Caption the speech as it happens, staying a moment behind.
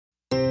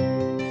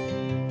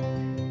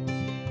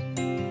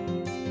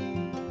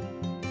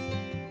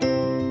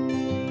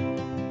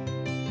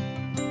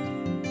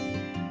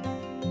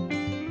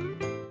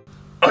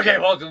Okay,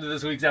 welcome to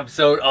this week's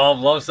episode of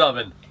Luv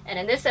Subbin. And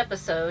in this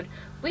episode,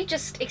 we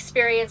just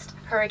experienced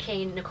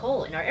Hurricane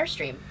Nicole in our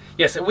Airstream.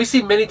 Yes, and we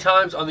see many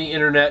times on the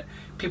internet,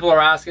 people are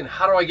asking,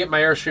 how do I get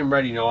my Airstream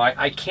ready? You know,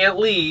 I can't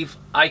leave,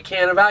 I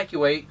can't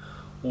evacuate,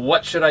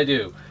 what should I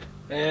do?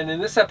 And in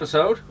this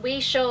episode, we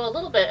show a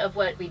little bit of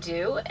what we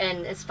do,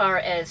 and as far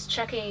as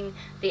checking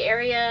the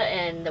area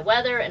and the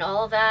weather and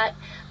all of that.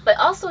 But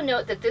also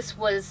note that this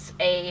was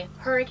a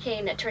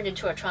hurricane that turned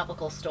into a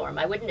tropical storm.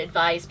 I wouldn't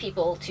advise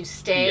people to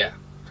stay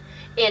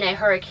in a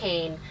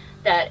hurricane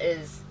that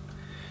is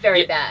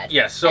very bad.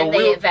 Yes, so and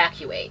they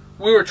evacuate.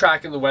 We were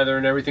tracking the weather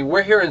and everything.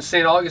 We're here in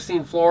St.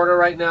 Augustine, Florida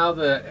right now.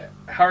 The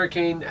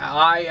hurricane,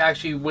 I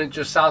actually went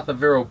just south of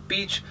Vero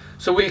Beach,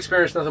 so we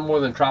experienced nothing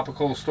more than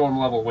tropical storm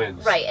level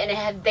winds. Right, and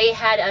had they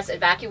had us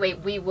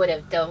evacuate, we would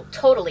have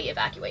totally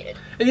evacuated.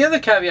 And the other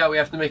caveat we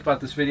have to make about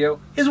this video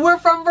is we're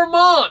from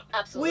Vermont.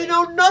 Absolutely. We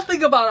know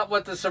nothing about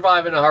what to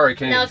survive in a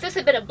hurricane. Now, if this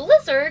had been a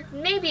blizzard,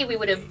 maybe we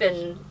would have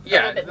been a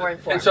little bit more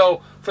informed. And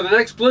so, for the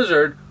next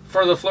blizzard,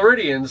 for the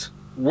Floridians,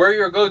 we're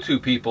your go-to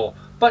people.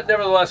 But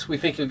nevertheless, we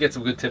think you'll get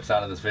some good tips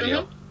out of this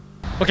video.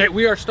 Okay,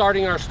 we are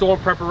starting our storm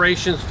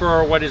preparations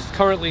for what is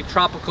currently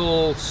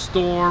tropical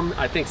storm,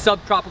 I think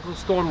subtropical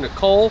storm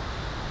Nicole,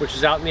 which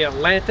is out in the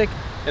Atlantic.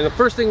 And the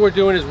first thing we're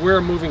doing is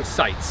we're moving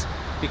sites.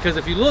 Because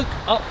if you look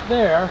up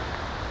there,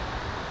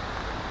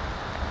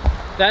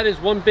 that is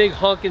one big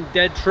honking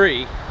dead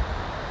tree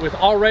with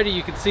already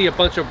you can see a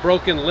bunch of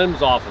broken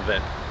limbs off of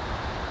it.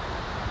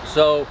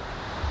 So,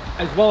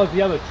 as well as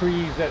the other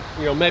trees that,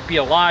 you know, might be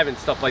alive and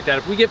stuff like that.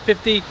 If we get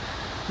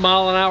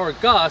 50-mile-an-hour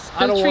gusts,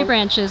 those tree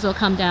branches will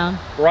come down.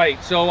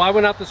 Right, so I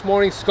went out this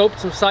morning, scoped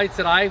some sites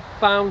that I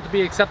found to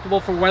be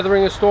acceptable for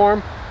weathering a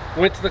storm,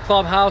 went to the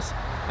clubhouse,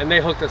 and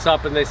they hooked us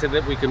up and they said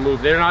that we can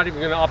move. They're not even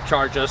going to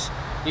upcharge us,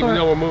 even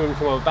though we're moving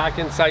from a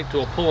back-end site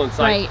to a pull-in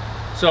site.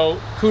 Right. So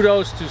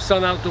kudos to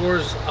Sun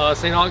Outdoors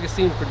St.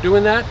 Augustine for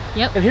doing that.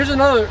 Yep. And here's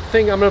another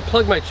thing, I'm going to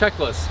plug my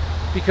checklist,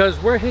 because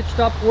we're hitched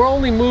up, we're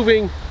only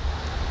moving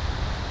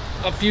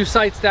a few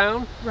sites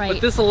down,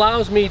 but this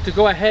allows me to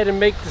go ahead and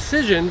make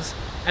decisions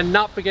and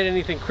not forget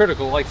anything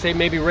critical, like say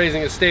maybe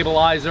raising a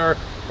stabilizer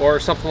or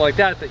something like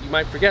that that you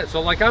might forget.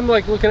 So like I'm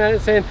like looking at it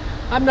saying,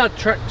 I'm not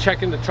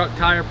checking the truck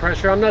tire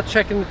pressure, I'm not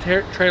checking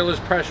the trailer's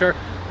pressure,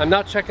 I'm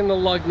not checking the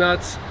lug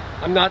nuts,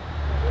 I'm not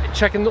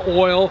checking the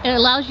oil. It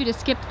allows you to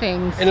skip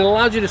things. And it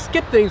allows you to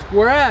skip things,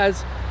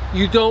 whereas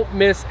you don't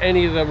miss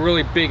any of the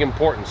really big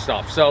important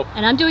stuff. So,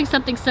 and I'm doing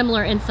something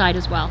similar inside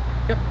as well.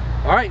 Yep.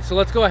 All right, so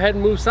let's go ahead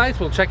and move sites.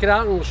 We'll check it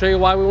out and we'll show you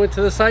why we went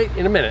to the site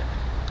in a minute.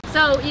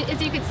 So as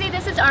you can see,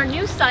 this is our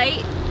new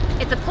site.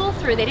 It's a pull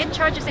through. They didn't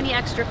charge us any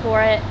extra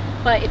for it,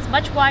 but it's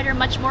much wider,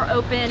 much more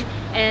open,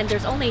 and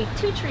there's only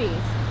 2 trees.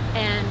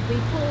 And we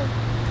pulled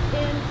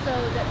in so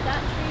that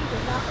that tree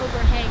does not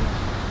overhang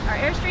our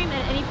Airstream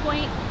at any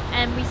point,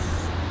 and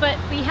but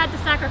we had to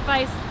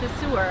sacrifice the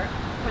sewer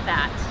for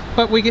that.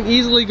 But we can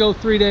easily go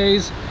 3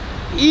 days,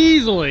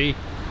 easily.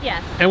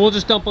 Yes. And we'll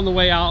just dump on the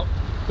way out.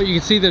 But you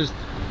can see there's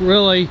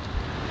really...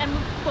 And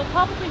we'll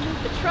probably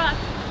move the truck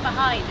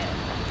behind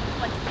it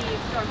once the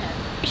storm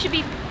hits. We should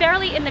be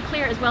fairly in the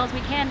clear as well as we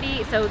can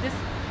be, so this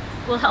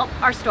will help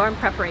our storm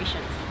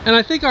preparations. And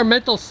I think our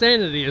mental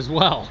sanity as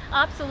well.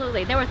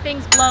 Absolutely. There were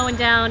things blowing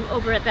down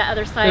over at the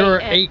other side. There were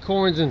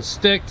acorns and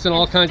sticks and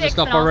all kinds of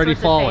stuff already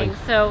falling.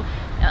 So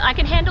I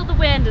can handle the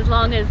wind as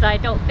long as I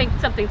don't think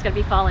something's going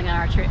to be falling on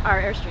our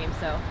Airstream.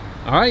 So.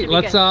 All right,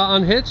 let's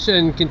unhitch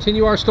and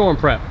continue our storm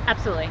prep.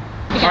 Absolutely.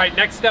 All right,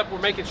 next step, we're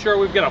making sure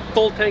we've got a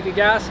full tank of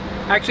gas.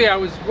 Actually, I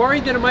was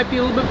worried that it might be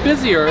a little bit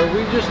busier.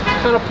 We just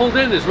kind of pulled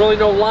in. There's really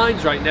no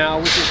lines right now,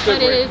 which is good.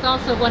 But it is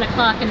also 1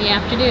 o'clock in the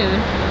afternoon.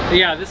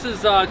 Yeah, this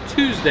is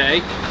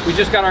Tuesday. We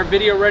just got our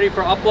video ready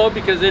for upload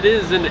because it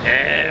is an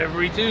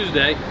every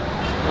Tuesday.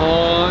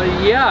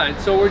 Yeah,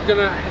 and so we're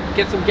gonna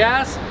get some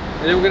gas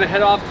and then we're gonna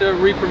head off to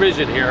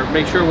reprovision here.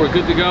 Make sure we're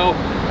good to go.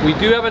 We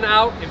do have an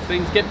out if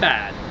things get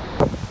bad.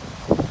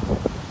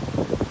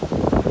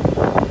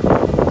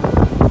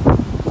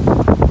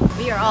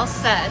 We are all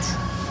set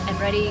and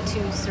ready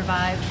to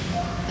survive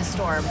the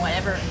storm,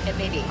 whatever it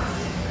may be.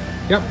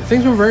 Yep,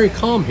 things were very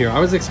calm here. I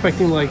was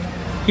expecting like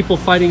people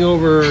fighting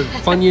over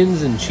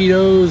Funyuns and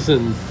Cheetos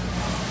and,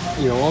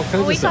 you know, all kinds of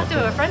stuff. We talked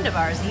to a friend of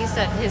ours and he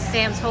said his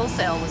Sam's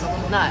Wholesale was a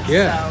little nuts.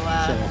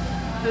 Yeah. So,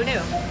 who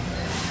knew?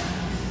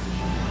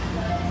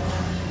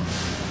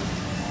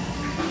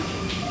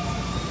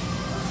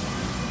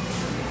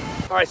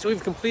 All right, so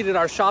we've completed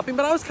our shopping,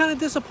 but I was kind of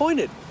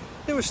disappointed.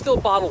 There was still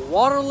bottled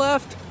water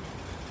left.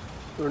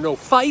 There were no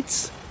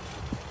fights.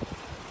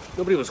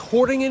 Nobody was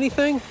hoarding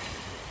anything.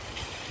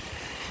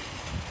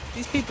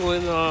 These people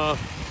in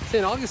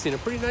St. Augustine are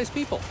pretty nice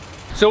people.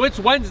 So it's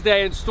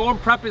Wednesday and storm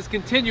prep is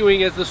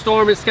continuing as the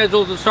storm is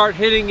scheduled to start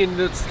hitting and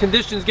the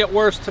conditions get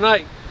worse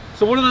tonight.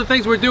 So one of the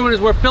things we're doing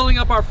is we're filling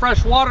up our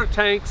fresh water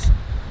tanks.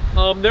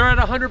 They're at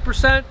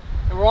 100%,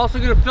 and we're also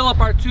going to fill up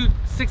our 2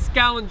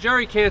 6-gallon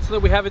jerry cans so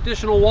that we have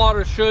additional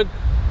water should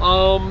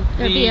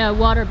there'd be a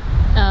water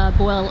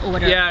boil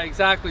order. Yeah,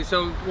 exactly.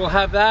 So we'll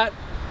have that.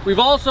 We've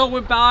also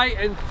went by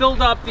and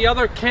filled up the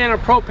other can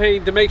of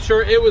propane to make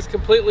sure it was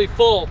completely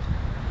full.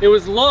 It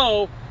was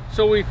low,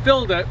 so we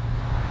filled it.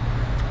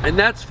 And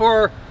that's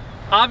for,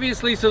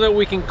 obviously, so that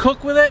we can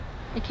cook with it.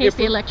 In case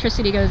the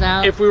electricity goes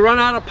out. If we run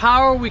out of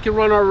power, we can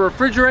run our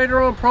refrigerator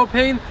on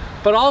propane.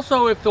 But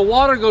also if the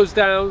water goes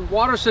down,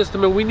 water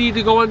system, and we need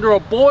to go under a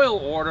boil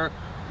order,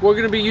 we're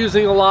gonna be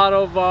using a lot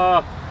of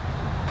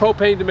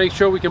propane to make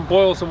sure we can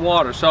boil some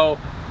water. So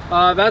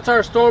that's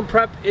our storm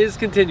prep is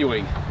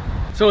continuing.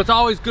 So it's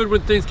always good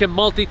when things can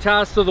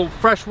multitask. So the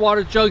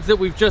freshwater jugs that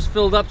we've just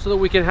filled up so that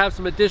we can have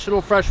some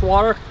additional fresh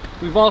water.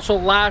 We've also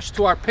lashed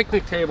to our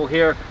picnic table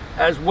here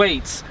as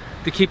weights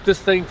to keep this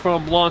thing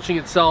from launching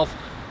itself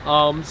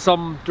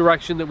some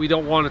direction that we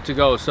don't want it to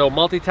go. So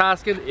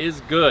multitasking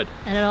is good.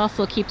 And it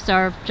also keeps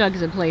our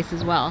jugs in place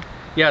as well.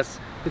 Yes,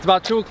 it's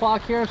about 2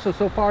 o'clock here, so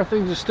far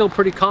things are still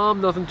pretty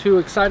calm, nothing too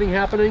exciting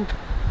happening.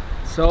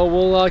 So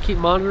we'll keep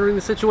monitoring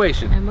the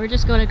situation. And we're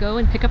just going to go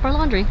and pick up our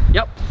laundry.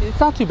 Yep, it's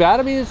not too bad.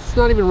 I mean, it's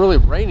not even really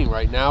raining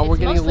right now. We're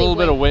getting a little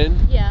bit of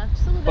wind. Yeah,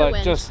 just a little bit of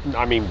wind. But just,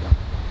 I mean,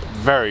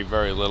 very,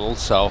 very little,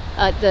 so.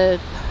 The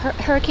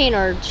hurricane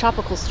or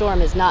tropical storm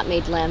has not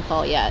made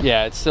landfall yet.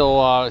 Yeah, it's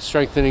still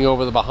strengthening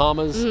over the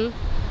Bahamas.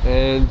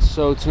 And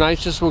so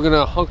tonight's just, we're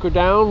gonna hunker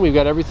down. We've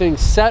got everything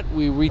set.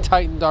 We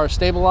retightened our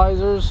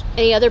stabilizers.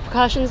 Any other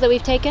precautions that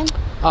we've taken?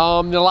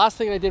 The last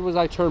thing I did was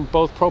I turned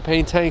both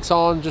propane tanks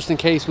on just in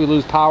case we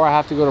lose power. I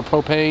have to go to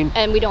propane.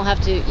 And we don't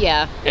have to,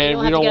 yeah. And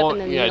we don't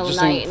want, yeah, just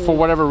for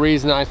whatever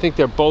reason, I think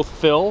they're both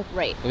full.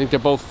 Right. I think they're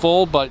both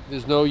full, but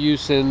there's no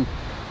use in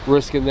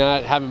risking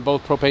that. Having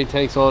both propane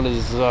tanks on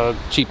is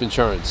cheap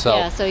insurance. So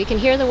yeah, so you can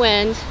hear the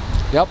wind.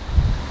 Yep.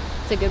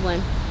 It's a good one.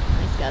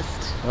 Nice gust.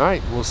 All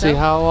right, we'll see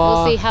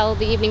how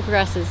the evening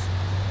progresses.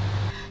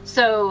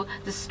 So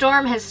the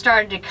storm has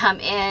started to come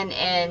in,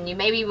 and you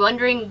may be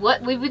wondering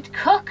what we would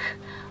cook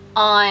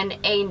on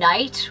a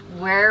night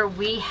where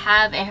we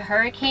have a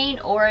hurricane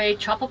or a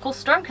tropical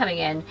storm coming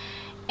in.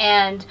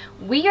 And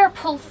we are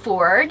pulled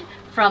forward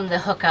from the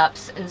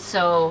hookups, and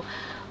so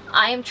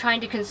I am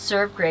trying to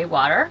conserve gray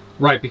water.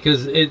 Right,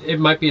 because it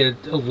might be a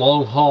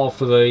long haul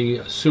for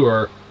the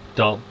sewer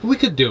dump. We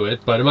could do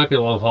it, but it might be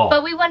a long haul.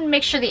 But we wanted to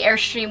make sure the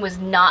Airstream was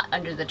not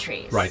under the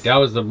trees. Right, that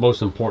was the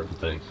most important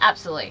thing.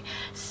 Absolutely.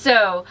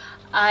 So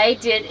I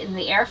did in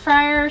the air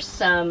fryer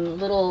some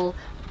little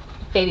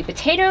baby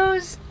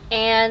potatoes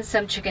and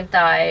some chicken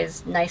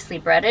thighs, nicely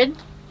breaded.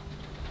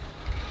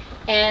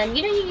 And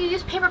you know, you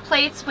use paper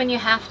plates when you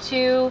have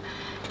to,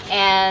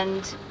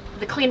 and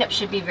the cleanup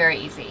should be very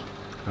easy.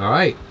 All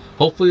right.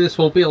 Hopefully this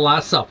won't be a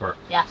last supper.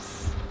 Yes.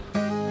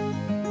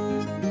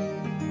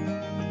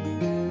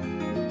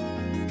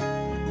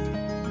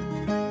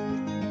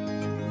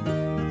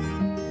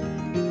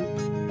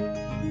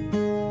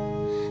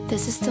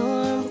 There's a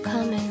storm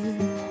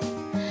coming,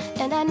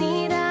 and I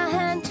need a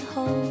hand to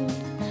hold,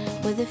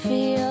 with the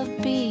fear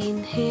of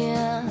being here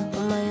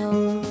on my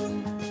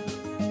own,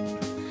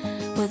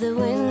 where the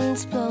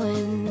wind's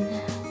blowing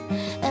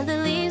and the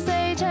leaves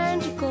they turn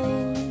to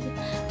gold,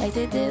 like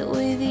they did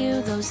with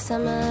you those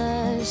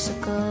summers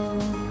ago.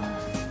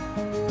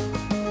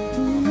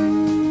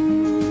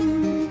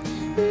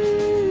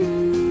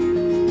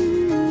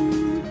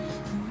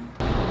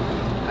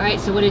 Alright,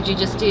 so what did you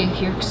just do?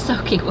 You're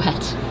soaking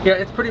wet. Yeah,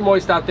 it's pretty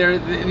moist out there.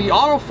 The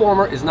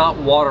autoformer is not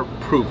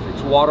waterproof.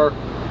 It's water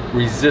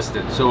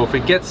resistant. So if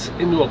it gets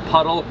into a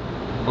puddle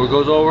or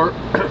goes over,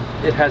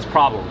 it has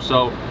problems.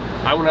 So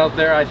I went out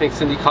there. I think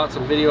Cindy caught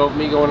some video of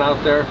me going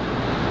out there.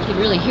 You can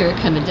really hear it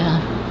coming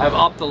down. I've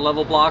upped the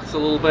level blocks a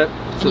little bit.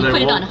 So and you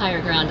put it on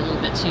higher ground a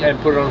little bit too. And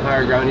put it on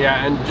higher ground,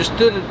 yeah. And just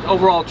did an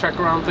overall check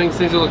around things.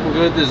 Things are looking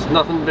good. There's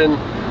nothing been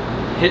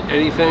hit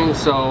anything,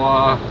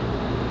 so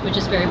we're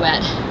just very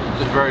wet.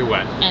 Just very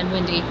wet. And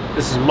windy.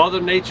 This is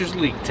Mother Nature's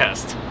leak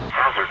test.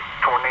 Hazard,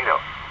 tornado.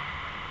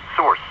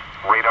 Source,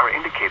 radar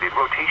indicated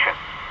rotation.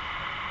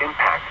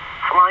 Impact,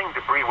 flying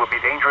debris will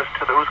be dangerous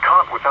to those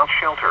caught without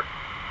shelter.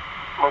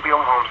 Mobile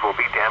homes will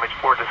be damaged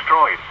or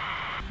destroyed.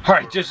 All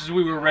right, just as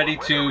we were ready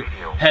to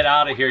head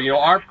out of here, you know,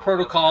 our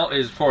protocol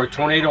is for a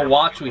tornado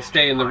watch, we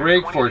stay in the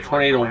rig. For a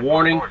tornado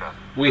warning,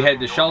 we head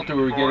to shelter.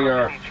 We were getting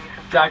our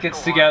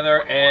jackets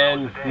together,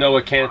 and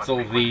Noah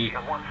canceled the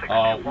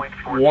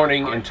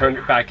warning and turned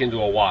it back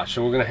into a watch.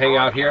 So we're gonna hang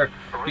out here.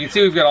 You can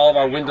see we've got all of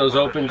our windows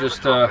open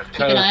just to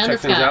kind of check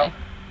things out.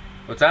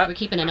 What's that? We're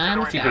keeping an eye on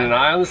the sky. Keeping an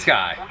eye on the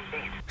sky.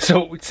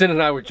 So Sin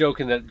and I were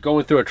joking that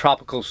going through a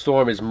tropical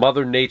storm is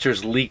Mother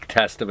Nature's leak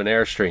test of an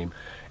Airstream.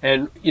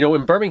 And you know,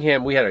 in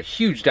Birmingham we had a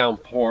huge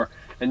downpour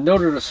and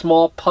noted a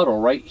small puddle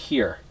right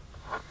here.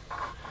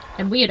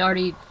 And we had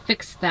already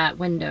fixed that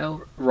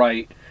window.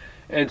 Right.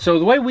 And so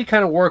the way we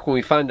kind of work when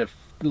we find a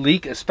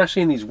leak,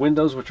 especially in these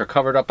windows which are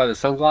covered up by the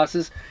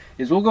sunglasses,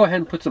 is we'll go ahead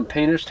and put some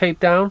painter's tape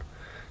down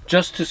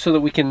just so that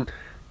we can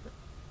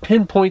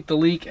pinpoint the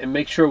leak and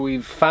make sure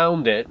we've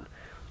found it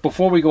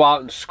before we go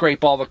out and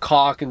scrape all the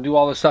caulk and do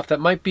all the stuff that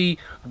might be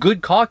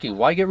good caulking.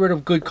 Why get rid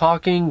of good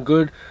caulking,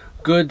 good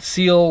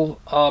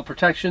seal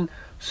protection?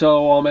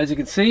 So as you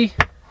can see,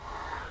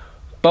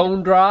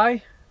 bone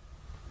dry,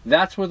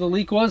 That's where the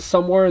leak was,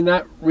 somewhere in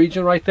that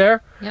region right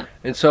there. Yep.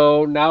 And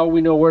so now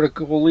we know where to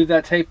go. We'll leave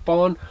that tape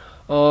on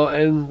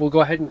and we'll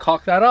go ahead and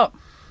caulk that up.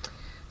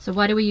 So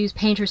why do we use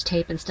painter's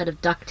tape instead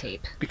of duct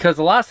tape? Because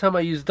the last time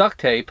I used duct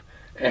tape,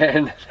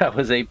 and that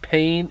was a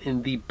pain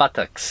in the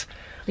buttocks.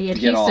 The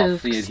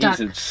adhesive The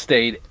adhesive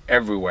stayed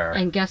everywhere.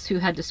 And guess who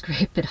had to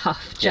scrape it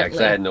off gently? Yeah,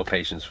 because I had no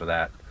patience for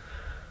that.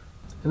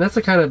 And that's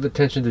the kind of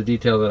attention to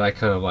detail that I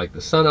kind of like.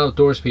 The Sun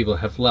Outdoors people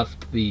have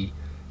left the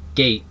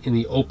gate in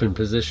the open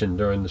position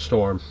during the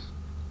storm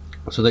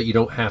so that you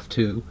don't have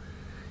to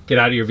get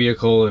out of your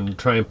vehicle and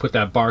try and put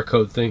that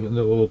barcode thing in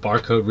the little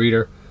barcode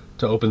reader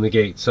to open the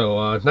gate.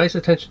 So nice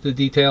attention to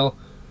detail,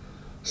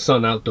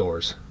 Sun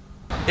Outdoors.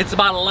 It's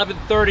about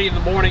 11:30 in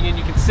the morning and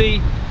you can see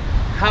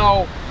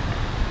how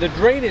the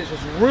drainage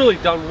has really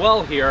done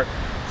well here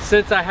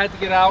since I had to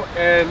get out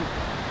and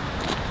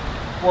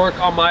work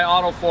on my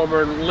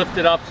autoformer and lift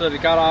it up so that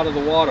it got out of the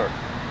water.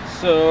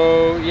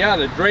 So yeah,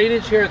 the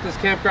drainage here at this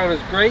campground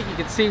is great. You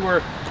can see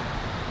we're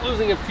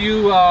losing a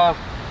few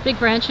big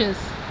branches,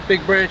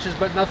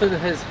 but nothing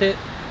has hit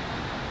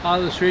out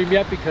of the stream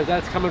yet because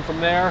that's coming from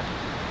there.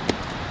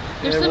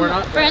 There's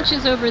some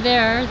branches over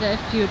there that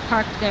if you had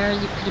parked there, you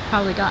could have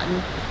probably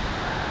gotten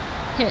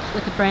hit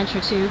with a branch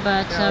or two,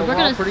 but yeah, we're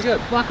going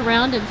to walk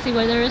around and see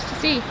what there is to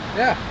see.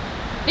 Yeah.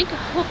 I think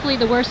hopefully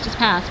the worst is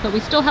past, but we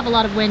still have a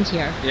lot of wind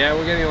here. Yeah,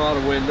 we're getting a lot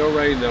of wind. No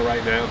rain though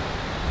right now.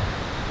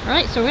 All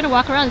right, so we're going to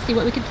walk around and see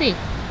what we can see.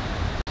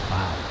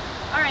 Wow.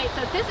 All right,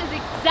 so this is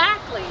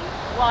exactly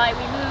why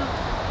we moved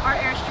our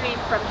Airstream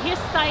from his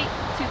site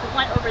to the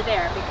one over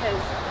there,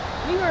 because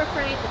we were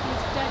afraid that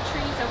these dead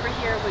trees over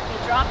here would be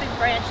dropping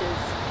branches,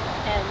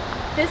 and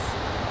this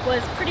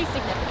was pretty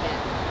significant.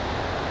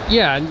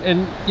 Yeah,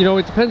 and you know,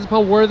 it depends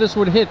upon where this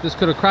would hit. This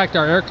could have cracked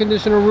our air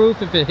conditioner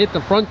roof if it hit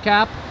the front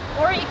cap.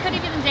 Or it could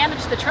have even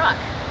damaged the truck.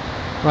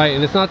 Right,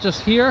 and it's not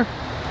just here.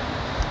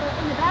 But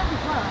in the back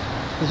as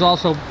well. There's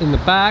also in the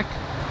back.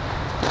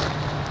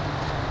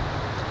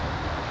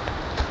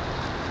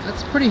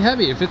 That's pretty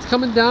heavy. If it's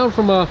coming down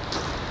from a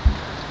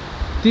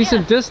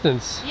decent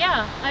distance.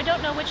 Yeah, I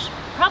don't know which,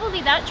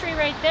 probably that tree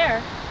right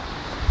there.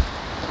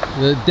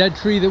 The dead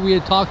tree that we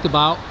had talked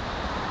about.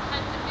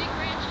 Had some big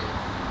branches.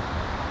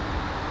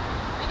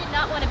 We did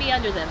not want to be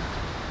under them.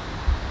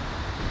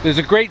 There's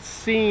a great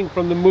scene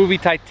from the movie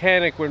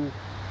Titanic when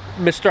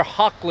Mr.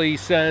 Hockley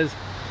says,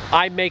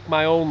 "I make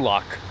my own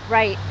luck."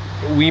 Right.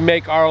 We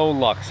make our own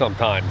luck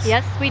sometimes.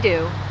 Yes, we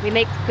do. We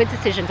make good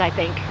decisions, I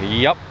think.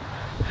 Yep.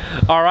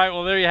 All right,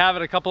 well, there you have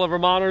it. A couple of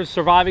Vermonters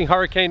surviving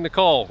Hurricane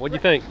Nicole. What do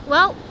you think?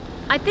 Well,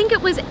 I think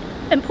it was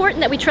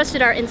important that we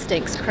trusted our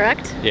instincts,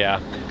 correct?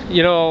 Yeah.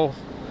 You know,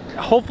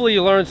 hopefully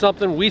you learned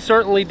something. We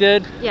certainly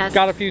did. Yes.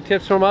 Got a few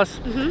tips from us.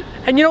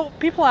 And you know,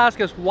 people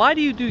ask us, why do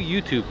you do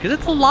YouTube? Because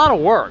it's a lot of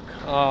work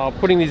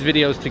putting these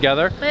videos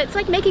together. But it's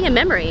like making a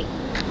memory.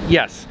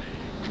 Yes.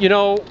 You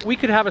know, we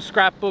could have a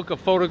scrapbook of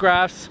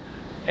photographs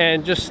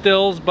and just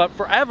stills, but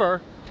forever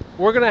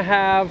we're gonna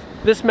have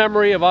this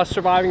memory of us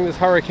surviving this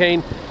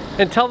hurricane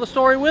and tell the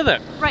story with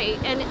it. Right,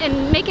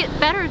 and make it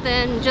better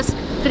than just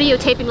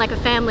videotaping like a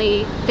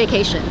family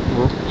vacation.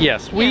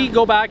 Yes, we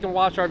go back and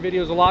watch our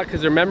videos a lot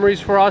because they're memories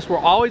for us. We're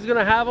always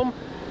gonna have them,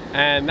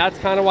 and that's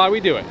kind of why we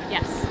do it.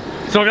 Yes.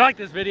 So if you like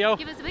this video,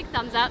 give us a big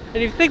thumbs up. And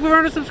if you think we've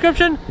earned a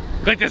subscription,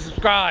 click the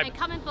subscribe. And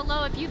comment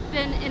below if you've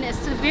been in a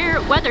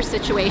severe weather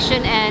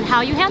situation and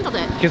how you handled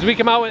it. Because we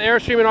come out with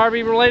Airstream and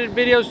RV related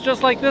videos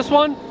just like this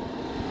one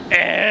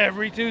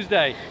every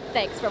Tuesday.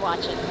 Thanks for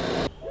watching.